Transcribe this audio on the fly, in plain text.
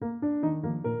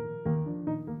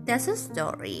There's a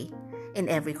story in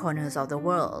every corner of the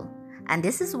world, and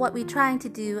this is what we're trying to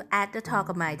do at The Talk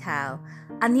of My Town,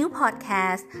 a new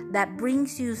podcast that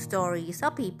brings you stories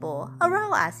of people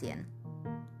around ASEAN.